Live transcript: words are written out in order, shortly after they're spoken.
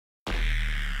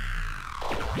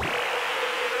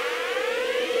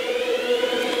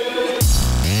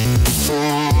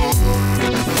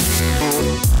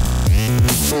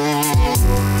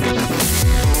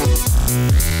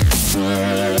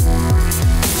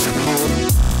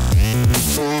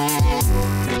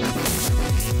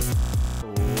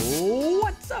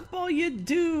it,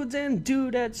 dudes and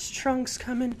dudettes? Trunks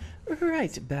coming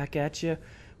right back at you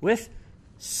with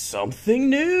something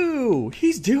new.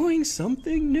 He's doing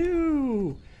something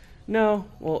new. No,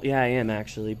 well, yeah, I am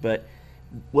actually, but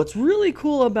what's really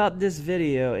cool about this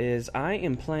video is I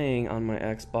am playing on my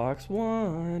Xbox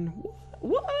One.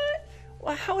 What?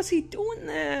 Well, how is he doing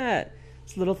that?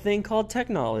 It's a little thing called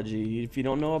technology. If you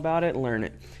don't know about it, learn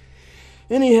it.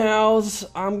 Anyhows,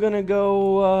 I'm gonna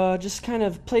go just kind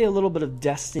of play a little bit of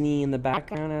Destiny in the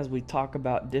background as we talk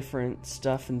about different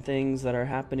stuff and things that are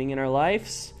happening in our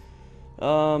lives.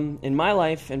 In my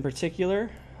life in particular,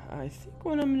 I think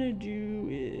what I'm gonna do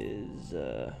is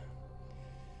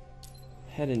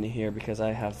head into here because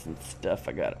I have some stuff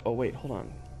I got. Oh wait, hold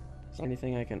on. Is there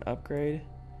anything I can upgrade?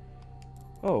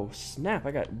 Oh snap,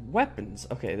 I got weapons.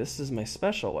 Okay, this is my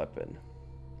special weapon.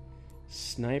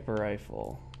 Sniper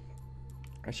rifle.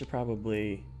 I should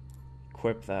probably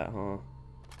equip that, huh?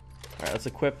 Alright, let's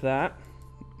equip that.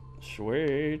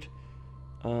 Sweet.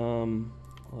 Oh,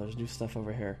 there's new stuff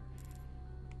over here.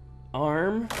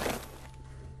 Arm.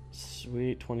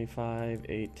 Sweet, 25,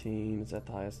 18. Is that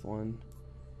the highest one?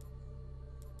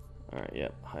 Alright,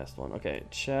 yep, highest one. Okay,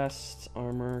 chest,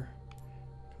 armor.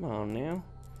 Come on now.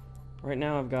 Right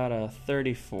now I've got a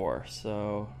 34,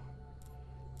 so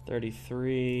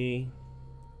 33.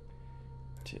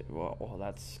 Well,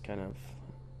 that's kind of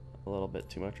a little bit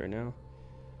too much right now.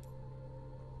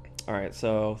 Alright,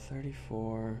 so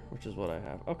 34, which is what I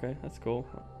have. Okay, that's cool.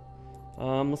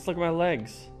 Let's look at my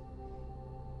legs.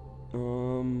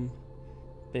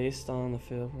 Based on the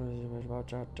field,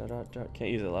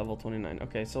 can't use it, level 29.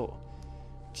 Okay, so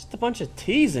just a bunch of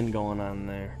teasing going on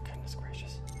there. Goodness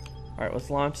gracious. Alright, let's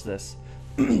launch this.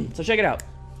 So check it out.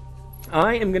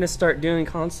 I am gonna start doing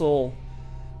console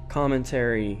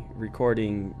commentary,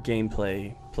 recording,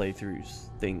 gameplay, playthroughs,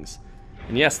 things.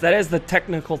 And yes, that is the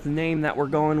technical name that we're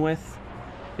going with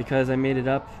because I made it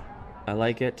up. I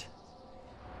like it,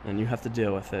 and you have to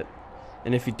deal with it.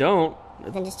 And if you don't,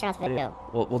 then just turn off the video.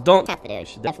 Well, don't. Tap the video. You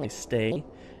should definitely stay.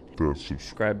 That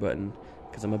Subscribe button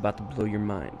because I'm about to blow your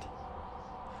mind.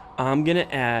 I'm gonna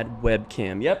add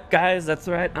webcam. Yep, guys, that's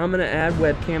right. I'm gonna add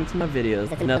webcam to my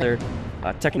videos. Another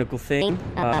technical thing.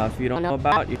 If you don't know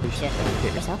about, you should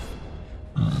educate yourself.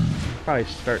 Probably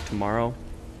start tomorrow.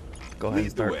 Go ahead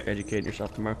and start educating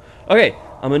yourself tomorrow. Okay,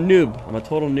 I'm a noob. I'm a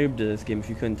total noob to this game. If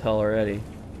you couldn't tell already.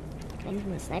 Can I use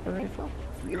my sniper rifle?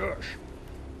 Yes.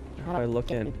 How do I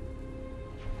look in?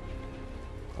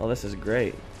 Oh, this is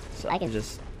great. So I can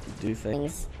just do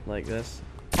things like this.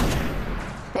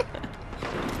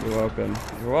 You're welcome.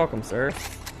 You're welcome, sir.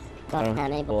 I don't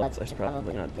have any bullets. I should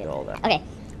probably not do all that. Okay.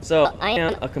 So, I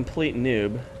am a complete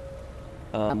noob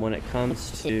when it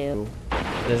comes to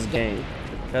this game.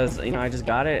 Because, you know, I just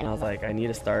got it and I was like, I need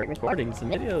to start recording some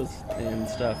videos and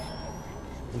stuff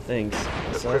and things.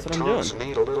 So that's what I'm doing.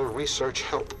 Need a little research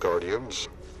help, Guardians.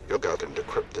 You'll got to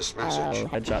decrypt this message.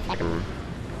 Headshot.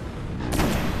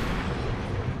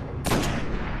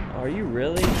 Are you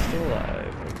really still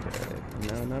alive? Okay.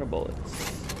 No, I'm out of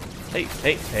bullets. Hey.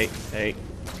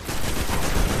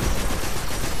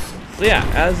 So yeah,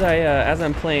 as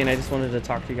I'm playing, I just wanted to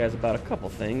talk to you guys about a couple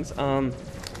things.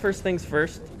 First things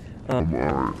first.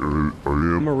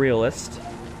 I'm a realist.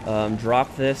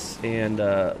 Drop this and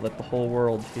let the whole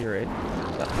world hear it.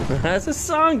 That's a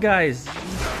song, guys.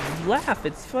 Laugh.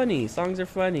 It's funny. Songs are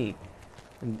funny.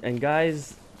 And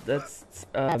guys, that's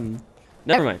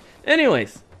never mind.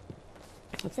 Anyways,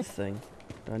 what's this thing?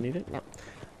 Do I need it? No.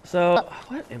 So,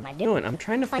 what am I doing? I'm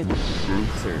trying to find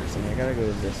sensors, and I gotta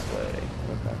go this way.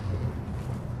 Okay.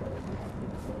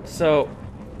 So,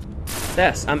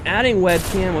 yes, I'm adding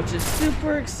webcam, which is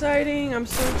super exciting. I'm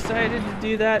so excited to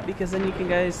do that because then you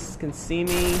guys can see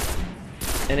me,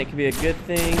 and it can be a good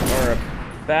thing or a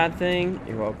bad thing.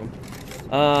 You're welcome.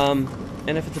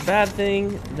 And if it's a bad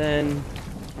thing, then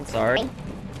I'm sorry.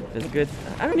 If it's good,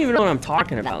 I don't even know what I'm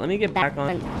talking about. Let me get back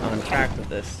on track with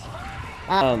this.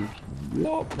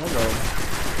 Whoa, hello.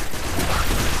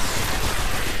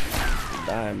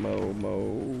 Die, Mo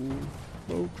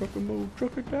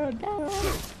trucker, die.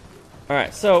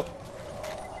 Alright, so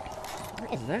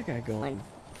where is that guy going?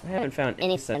 I haven't found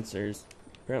any sensors.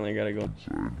 Apparently I gotta go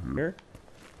here.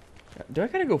 Do I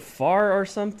gotta go far or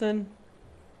something?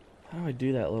 How do I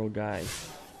do that, little guy?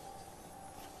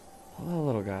 Hello,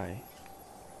 little guy.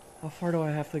 How far do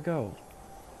I have to go?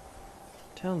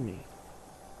 Tell me.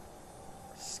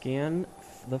 Scan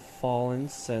the fallen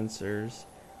sensors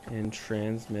and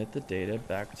transmit the data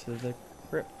back to the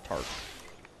cryptarch.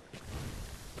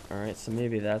 Alright, so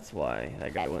maybe that's why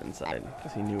that guy went inside,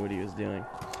 because he knew what he was doing.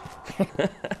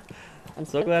 I'm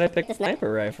so glad I picked the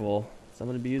sniper rifle, so I'm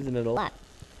going to be using it a lot.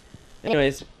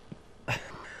 Anyways,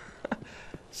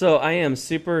 So I am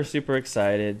super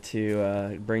excited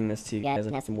to bring this to you guys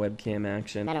and have some webcam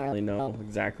action. I don't really know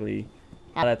exactly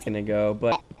how that's gonna go,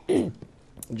 but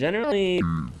generally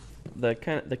the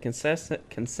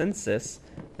consensus.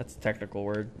 That's a technical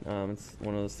word. It's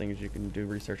one of those things you can do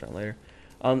research on later.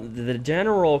 The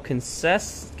general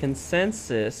consensus,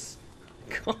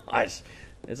 gosh,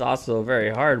 it's also a very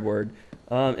hard word.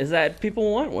 Is that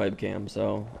people want webcam?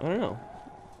 So I don't know.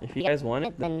 If you guys want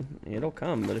it, then it'll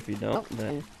come. But if you don't,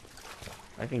 then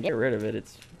I can get rid of it.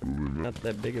 It's not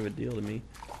that big of a deal to me.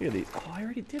 Look at these. Oh, I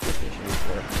already did this mission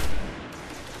before.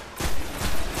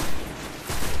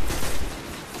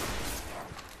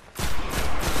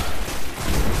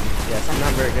 Yes, I'm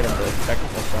not very good at the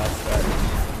technical shots that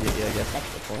give you, I guess,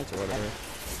 extra points or whatever.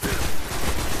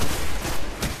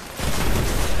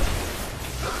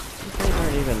 These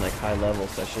aren't even like high level,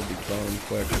 so I should be killing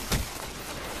quick.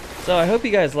 So I hope you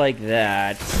guys like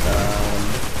that.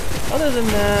 Other than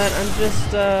that, I'm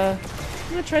just I'm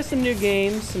gonna try some new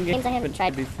games, some games I haven't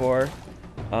tried before.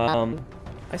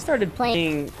 I started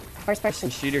playing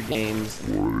first-person shooter games.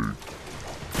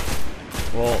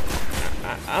 Well,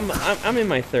 I'm in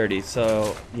my 30s,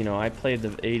 so you know I played the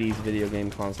 80s video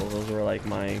game consoles. Those were like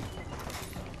my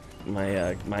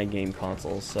game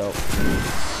consoles. So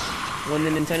when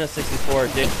the Nintendo 64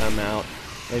 did come out,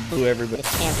 they blew everybody's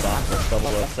pants off with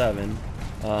 007.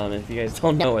 If you guys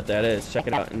don't know what that is, check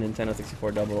it out in Nintendo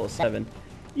 64 007.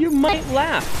 You might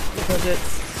laugh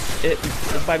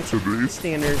because by today's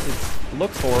standards, it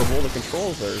looks horrible. The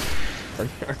controls are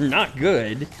not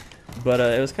good, but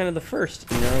it was kind of the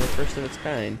first, you know, the first of its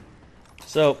kind.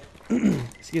 So,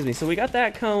 excuse me. So we got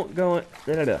that going.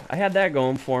 I had that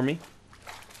going for me,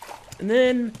 and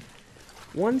then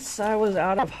once I was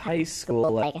out of high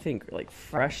school, I think like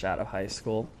fresh out of high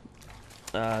school,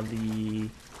 the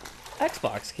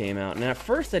Xbox came out. And at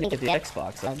first I didn't get the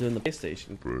Xbox. I was doing the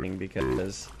PlayStation thing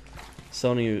because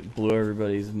Sony blew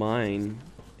everybody's mind.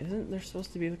 Isn't there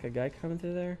supposed to be like a guy coming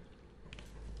through there?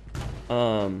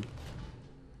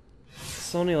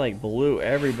 Sony like blew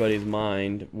everybody's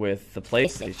mind with the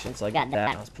PlayStation, so I got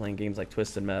that. I was playing games like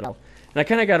Twisted Metal, and I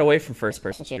kind of got away from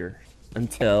first-person shooters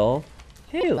until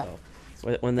Halo,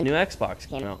 when the new Xbox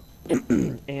came out.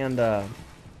 And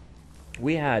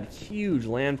we had huge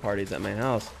LAN parties at my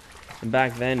house, and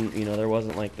back then, you know, there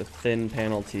wasn't like the thin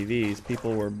panel TVs.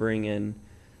 People were bringing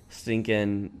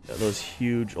stinking those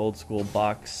huge old school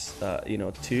box, you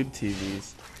know, tube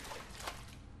TVs.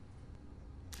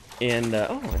 And,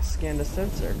 oh, I scanned a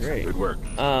sensor. Great. Good work.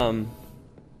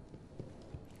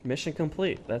 Mission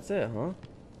complete. That's it, huh?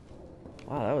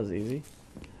 Wow, that was easy.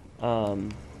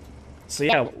 So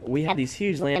yeah, we had these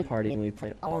huge LAN parties and we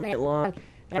played all night long.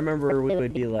 And I remember we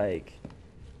would be like,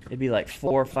 it'd be like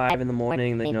 4 or 5 in the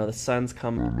morning. You know, the sun's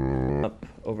coming up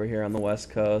over here on the West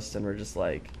Coast, and we're just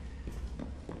like,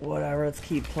 whatever, let's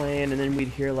keep playing. And then we'd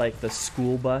hear like the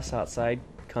school bus outside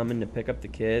coming to pick up the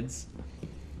kids.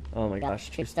 Oh my gosh,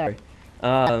 true story.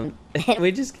 And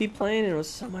we just keep playing, and it was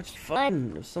so much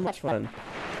fun. It was so much fun.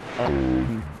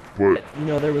 But you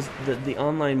know, there was the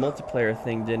online multiplayer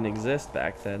thing didn't exist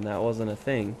back then. That wasn't a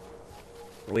thing.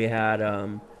 We had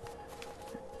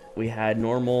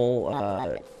normal.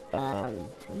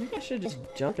 Maybe I should just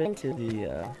jump into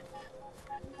the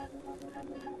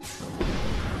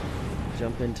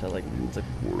like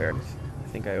multiplayer. I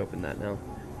think I opened that now.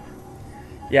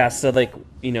 Yeah, so like,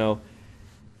 you know,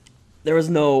 there was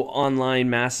no online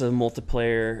massive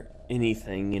multiplayer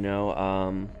anything, you know.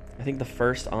 I think the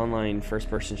first online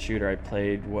first-person shooter I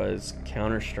played was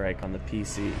Counter-Strike on the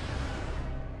PC.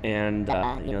 And,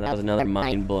 you know, that was another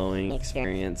mind-blowing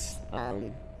experience.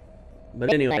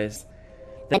 But anyways,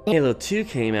 then Halo 2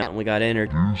 came out and we got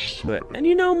introduced to it. And,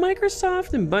 you know,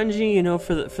 Microsoft and Bungie, you know,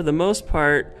 for the most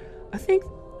part, I think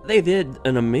they did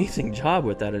an amazing job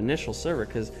with that initial server.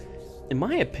 Because, in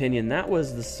my opinion, that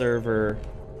was the server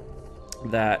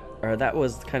that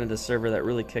was kind of the server that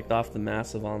really kicked off the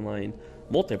massive online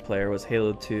multiplayer, was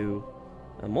Halo 2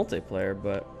 multiplayer.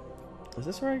 But is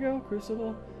this where I go?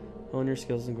 Crucible? Hone your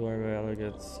skills and glory by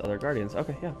other guardians.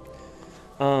 Okay, yeah.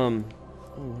 Oh,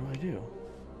 what do I do?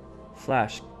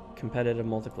 Flash, competitive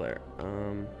multiplayer.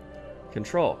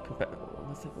 Control.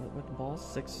 What balls?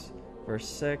 6 versus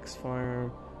 6.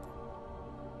 Firearm.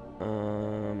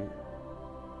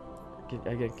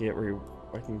 I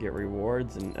can get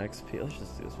rewards and XP. Let's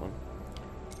just do this one.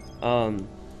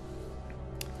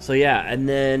 So yeah, and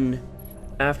then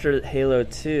after Halo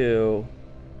 2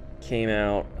 came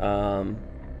out,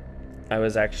 I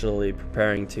was actually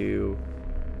preparing to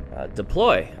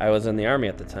deploy. I was in the Army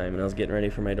at the time, and I was getting ready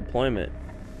for my deployment.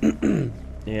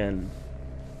 And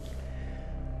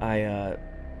I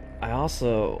I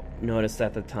also noticed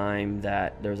at the time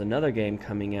that there was another game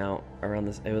coming out around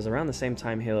this. It was around the same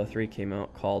time Halo 3 came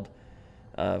out, called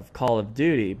Call of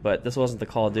Duty, but this wasn't the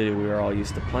Call of Duty we were all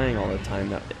used to playing all the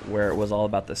time, where it was all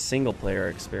about the single player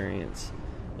experience.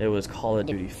 It was Call of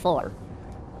Duty 4,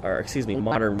 or excuse me,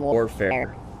 Modern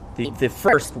Warfare. The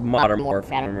first Modern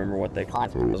Warfare. I don't remember what they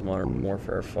called it. It was Modern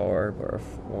Warfare 4 or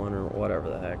 1 or whatever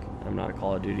the heck. I'm not a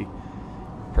Call of Duty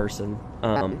person.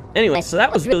 Anyway, so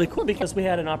that was really cool because we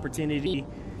had an opportunity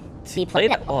to play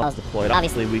that while I was deployed.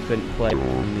 Obviously, we couldn't play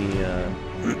on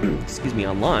the excuse me,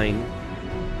 online.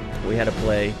 We had to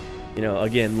play, you know,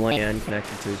 again, LAN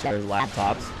connected to each other's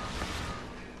laptops,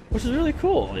 which is really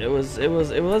cool. It was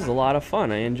a lot of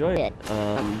fun. I enjoyed it.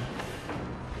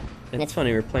 And it's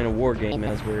funny, we're playing a war game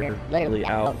as we're literally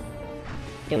out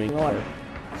doing war.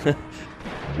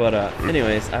 But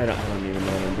anyways, I don't even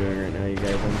know what I'm doing right now, you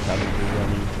guys. I'm having to be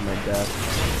running to my death.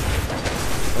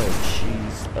 Oh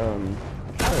jeez.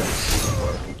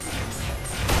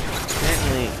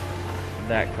 Apparently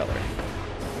that color.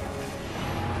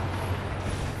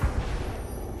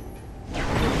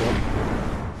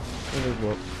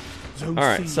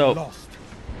 Alright, so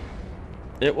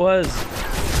it was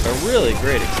a really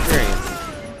great experience.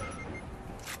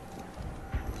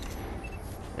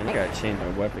 And I gotta change my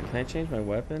weapon. Can I change my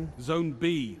weapon? Zone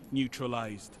B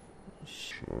neutralized.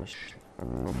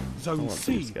 Zone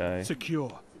C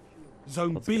secure.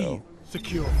 Zone B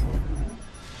secure.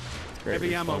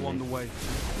 Heavy ammo on the way.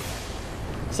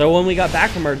 So when we got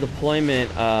back from our deployment,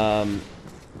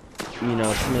 you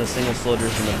know, some of the single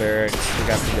soldiers in the barracks, we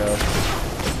got to go.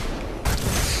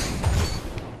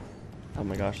 Oh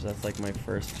my gosh, that's like my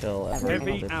first kill ever.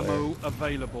 Heavy ammo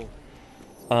available.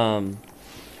 Can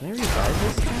I revive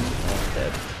this guy? Oh, I'm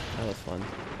dead. That was fun.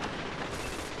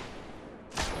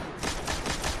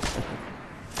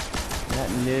 That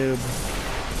noob.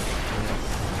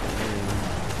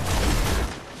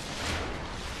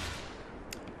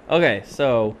 Okay,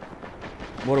 so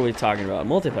what are we talking about?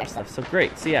 Multiplayer stuff. So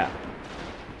great. So yeah,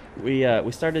 we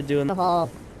started doing the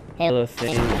whole Halo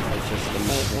thing. It was just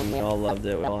amazing. We all loved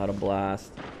it. We all had a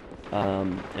blast.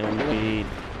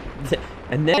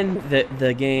 And then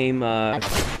the game, the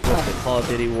Call of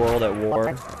Duty World at War,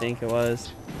 I think it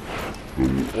was.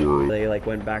 They like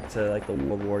went back to like the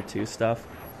World War II stuff,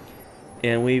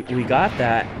 and we got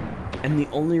that, and the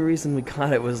only reason we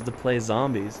got it was to play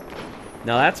zombies.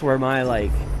 Now that's where my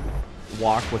like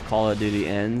walk with Call of Duty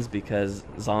ends, because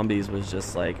zombies was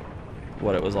just like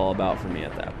what it was all about for me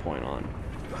at that point on,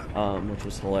 which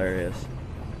was hilarious.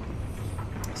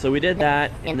 So we did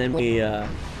that, and then we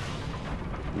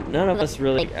none of us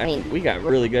really, actually, we got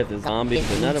really good at the zombies,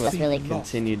 but none of us really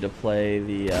continued to play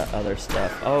the other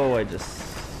stuff. Oh, I just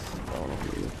don't know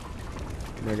who you.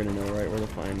 They're gonna know right where to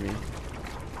find me.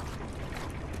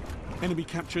 Enemy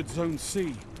captured Zone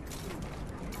C.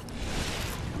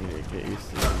 I need to get used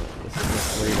to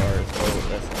this radar. Oh,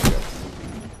 that's not good.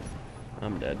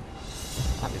 I'm dead.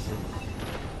 Obviously.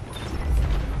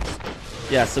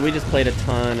 Yeah, so we just played a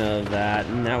ton of that,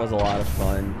 and that was a lot of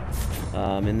fun.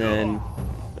 And then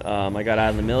I got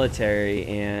out of the military,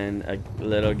 and a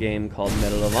little game called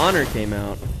Medal of Honor came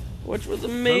out, which was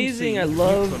amazing. I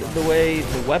loved the way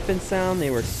the weapons sound.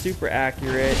 They were super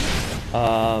accurate.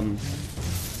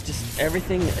 Just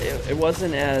everything. It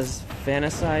wasn't as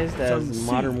fantasized as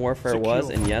Modern Warfare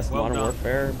was, and yes, Modern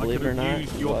Warfare, believe it or not,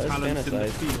 was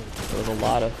fantasized. There was a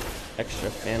lot of extra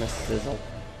fantasism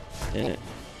in it.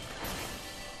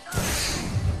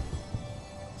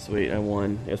 Sweet, I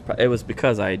won. It was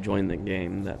because I joined the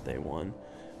game that they won.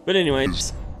 But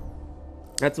anyways,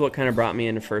 that's what kind of brought me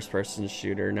into first-person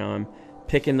shooter. Now I'm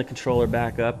picking the controller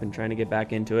back up and trying to get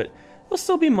back into it. There'll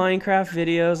still be Minecraft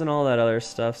videos and all that other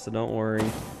stuff, so don't worry.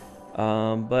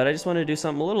 But I just wanted to do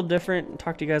something a little different and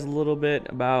talk to you guys a little bit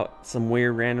about some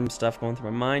weird random stuff going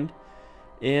through my mind.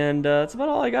 And that's about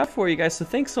all I got for you guys, so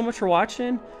thanks so much for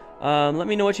watching. Let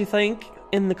me know what you think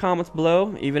in the comments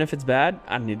below. Even if it's bad,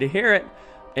 I need to hear it.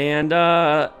 And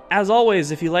as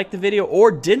always, if you liked the video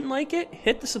or didn't like it,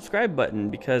 hit the subscribe button,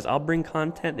 because I'll bring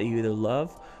content that you either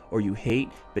love or you hate,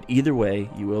 but either way,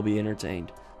 you will be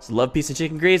entertained. So love, peace, and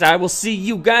chicken grease. I will see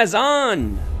you guys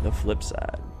on the flip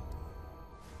side.